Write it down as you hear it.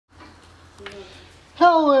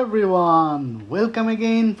Hello everyone, welcome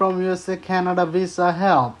again from USA Canada Visa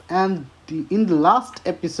Help. And in the last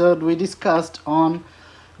episode we discussed on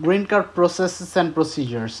green card processes and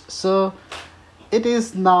procedures. So it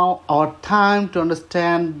is now our time to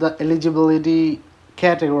understand the eligibility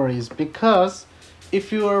categories, because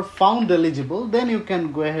if you are found eligible, then you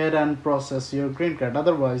can go ahead and process your green card.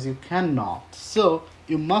 Otherwise you cannot. So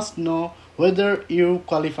you must know whether you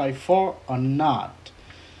qualify for or not.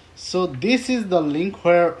 So this is the link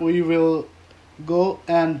where we will go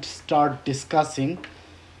and start discussing.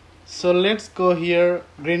 So let's go here,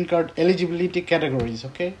 green card eligibility categories.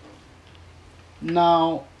 Okay,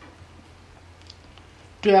 now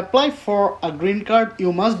to apply for a green card,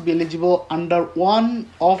 you must be eligible under one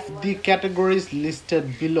of the categories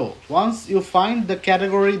listed below. Once you find the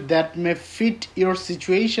category that may fit your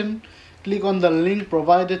situation, click on the link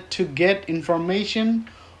provided to get information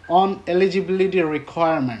on eligibility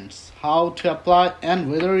requirements, how to apply,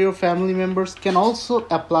 and whether your family members can also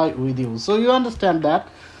apply with you. So you understand that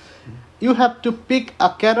you have to pick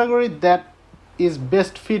a category that is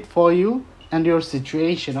best fit for you and your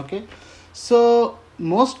situation. Okay, so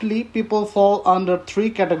mostly people fall under three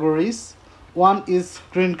categories. One is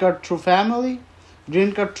green card through family,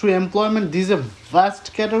 green card through employment, this is a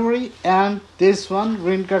vast category, and this one,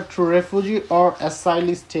 green card through refugee or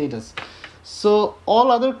asylee status. So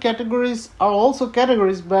all other categories are also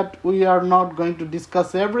categories, but we are not going to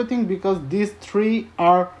discuss everything because these three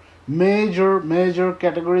are major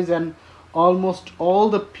categories, and almost all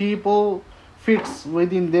the people fits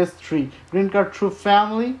within these three: green card through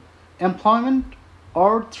family, employment,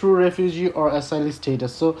 or through refugee or asylee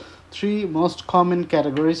status. So three most common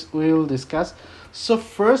categories we will discuss. So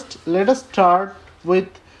first, let us start with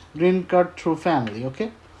green card through family.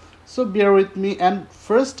 Okay, so bear with me, and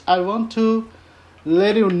first I want to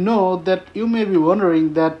let you know that you may be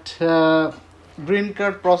wondering that green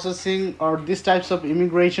card processing or these types of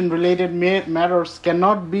immigration related matters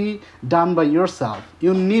cannot be done by yourself.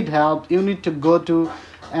 You need help. You need to go to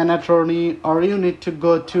an attorney, or you need to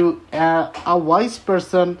go to a wise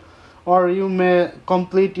person, or you may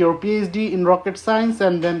complete your PhD in rocket science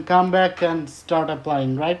and then come back and start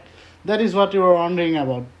applying, right? That is what you are wondering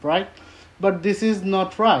about, right? But this is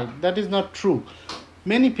not right. That is not true.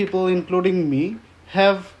 Many people, including me,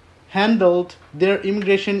 have handled their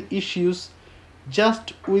immigration issues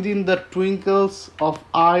just within the twinkles of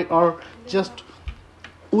eye, or just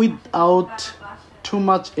without too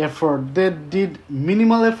much effort. They did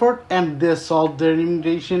minimal effort and they solved their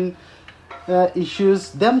immigration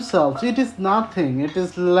issues themselves. It is nothing. It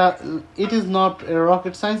is not a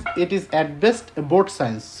rocket science. It is at best a board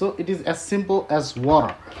science. So it is as simple as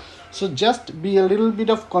water. So just be a little bit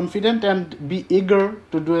of confident and be eager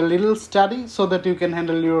to do a little study so that you can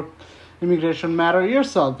handle your immigration matter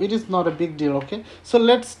yourself. It is not a big deal. Okay, so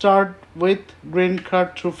let's start with green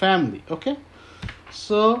card through family. Okay,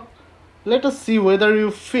 so let us see whether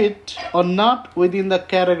you fit or not within the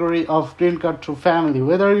category of green card through family,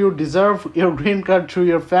 whether you deserve your green card through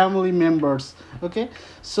your family members. Okay,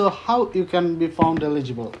 so how you can be found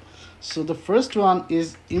eligible. So the first one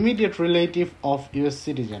is immediate relative of US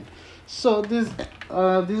citizen. So this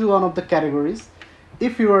is one of the categories.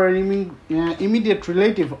 If you are an immediate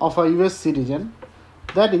relative of a US citizen,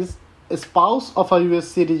 that is a spouse of a US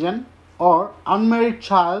citizen, or unmarried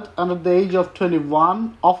child under the age of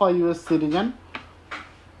 21 of a US citizen,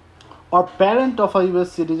 or parent of a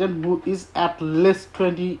US citizen who is at least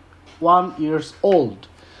 21 years old.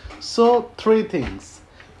 So three things.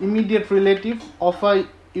 Immediate relative of a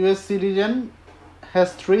US citizen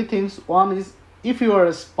has three things. One is, if you are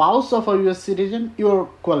a spouse of a US citizen, you are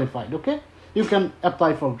qualified. Okay, you can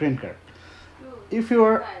apply for green card. If you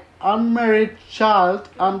are unmarried child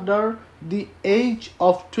under the age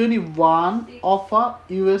of 21 of a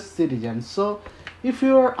US citizen. So if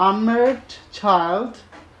you are unmarried child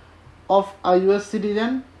of a US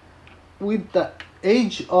citizen with the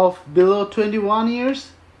age of below 21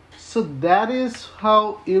 years, so that is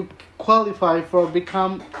how you qualify for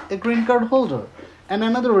become a green card holder. And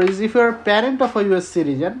another is, if you are a parent of a US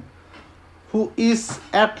citizen who is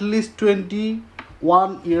at least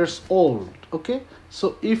 21 years old. Okay,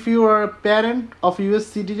 so if you are a parent of a US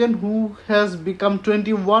citizen who has become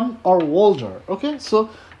 21 or older. Okay, so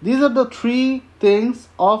these are the three things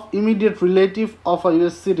of immediate relative of a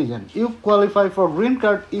US citizen. You qualify for green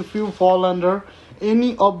card if you fall under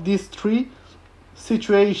any of these three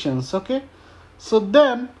situations. Okay, so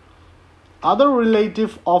then other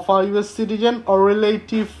relative of a US citizen or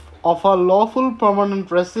relative of a lawful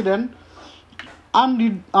permanent resident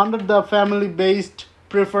under the family based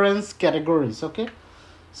preference categories. Okay,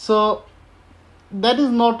 so that is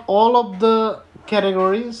not all of the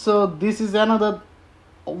categories. So this is another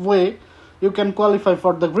way you can qualify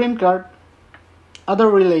for the green card. Other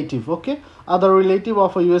relative, okay, other relative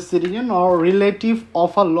of a US citizen or relative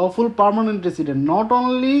of a lawful permanent resident. Not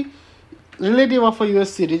only relative of a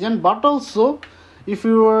US citizen, but also if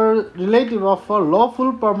you are relative of a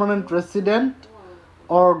lawful permanent resident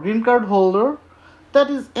or green card holder, that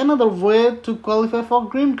is another way to qualify for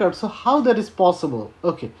green card. So how that is possible?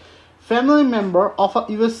 Okay, family member of a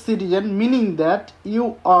US citizen, meaning that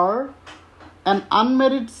you are an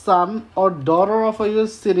unmarried son or daughter of a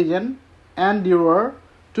US citizen and you are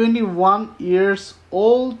 21 years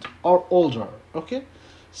old or older. Okay,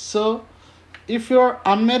 so if you are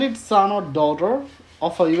unmarried son or daughter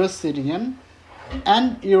of a US citizen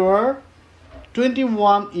and you are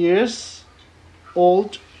 21 years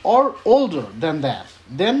old or older than that,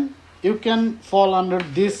 then you can fall under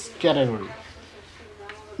this category.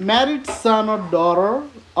 Married son or daughter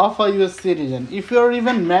of a US citizen. If you are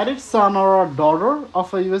even married son or a daughter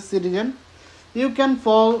of a US citizen, you can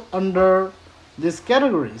fall under this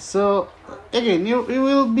category. So again, you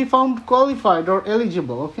will be found qualified or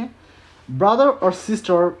eligible. Okay, brother or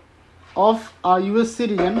sister of a US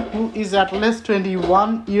citizen who is at least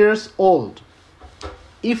 21 years old.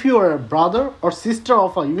 If you are a brother or sister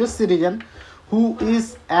of a US citizen who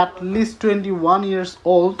is at least 21 years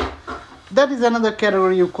old, that is another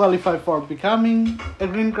category you qualify for becoming a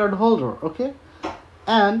green card holder. Okay,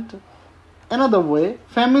 and another way,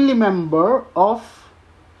 family member of,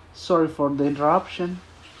 sorry for the interruption,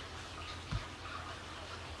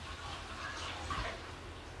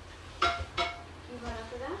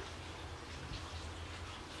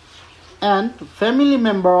 and family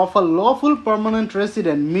member of a lawful permanent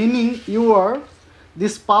resident, meaning you are the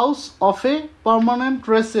spouse of a permanent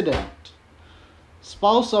resident.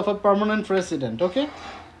 Spouse of a permanent resident. Okay,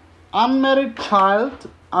 unmarried child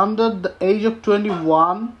under the age of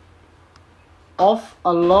 21 of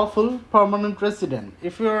a lawful permanent resident.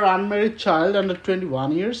 If you are an unmarried child under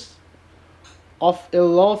 21 years of a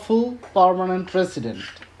lawful permanent resident,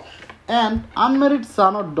 and unmarried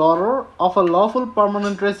son or daughter of a lawful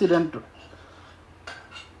permanent resident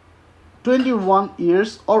 21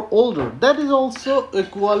 years or older, that is also a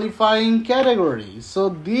qualifying category. So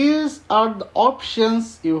these are the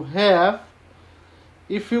options you have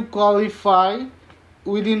if you qualify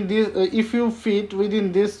within this. If you fit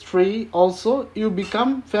within these three, also you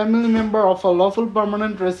become family member of a lawful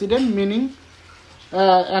permanent resident, meaning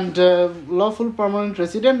lawful permanent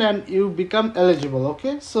resident, and you become eligible.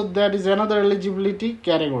 Okay, so that is another eligibility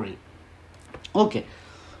category. Okay,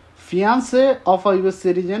 fiance of a US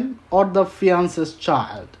citizen or the fiance's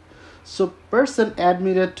child. So person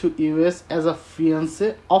admitted to US as a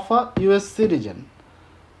fiance of a US citizen.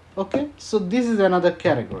 Okay, so this is another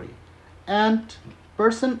category. And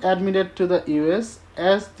person admitted to the US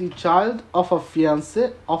as the child of a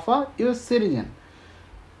fiance of a US citizen.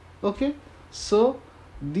 Okay, so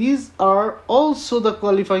these are also the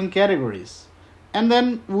qualifying categories. And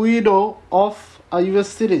then widow of a US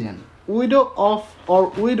citizen. Widow of or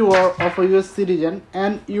widower of a US citizen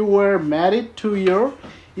and you were married to your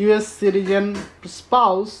US citizen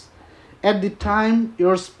spouse at the time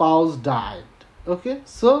your spouse died. Okay,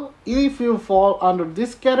 so if you fall under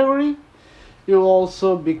this category, you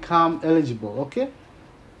also become eligible. Okay,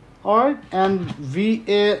 alright. And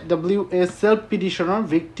VAWA, self-petitioner,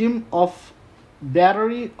 victim of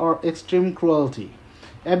battery or extreme cruelty.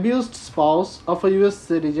 Abused spouse of a US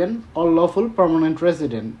citizen or lawful permanent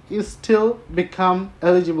resident is still become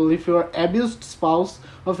eligible if you are abused spouse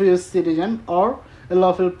of a US citizen or a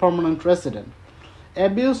lawful permanent resident.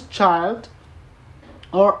 Abused child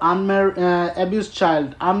or unmarried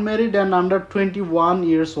and under 21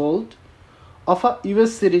 years old of a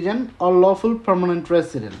US citizen or lawful permanent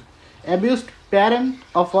resident. Abused parent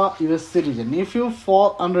of a US citizen. If you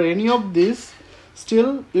fall under any of these,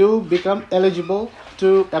 still you become eligible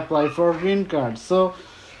to apply for green card. So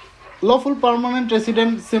lawful permanent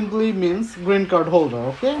resident simply means green card holder.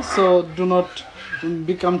 Okay, so do not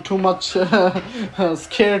become too much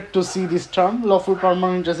scared to see this term. Lawful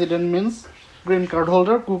permanent resident means green card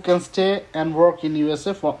holder who can stay and work in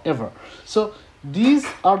USA forever. So these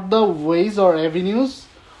are the ways or avenues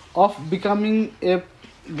of becoming a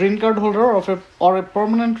green card holder of a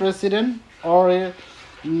permanent resident or a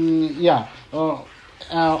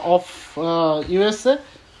of USA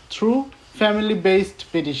through family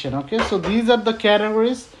based petition. Okay, so these are the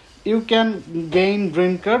categories you can gain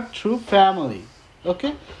green card through family.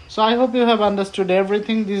 Okay, so I hope you have understood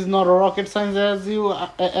everything. This is not a rocket science,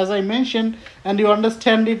 as I mentioned, and you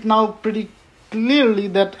understand it now pretty clearly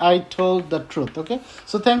that I told the truth. Okay,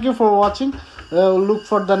 so thank you for watching. look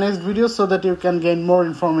for the next video so that you can gain more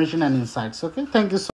information and insights. Okay, thank you so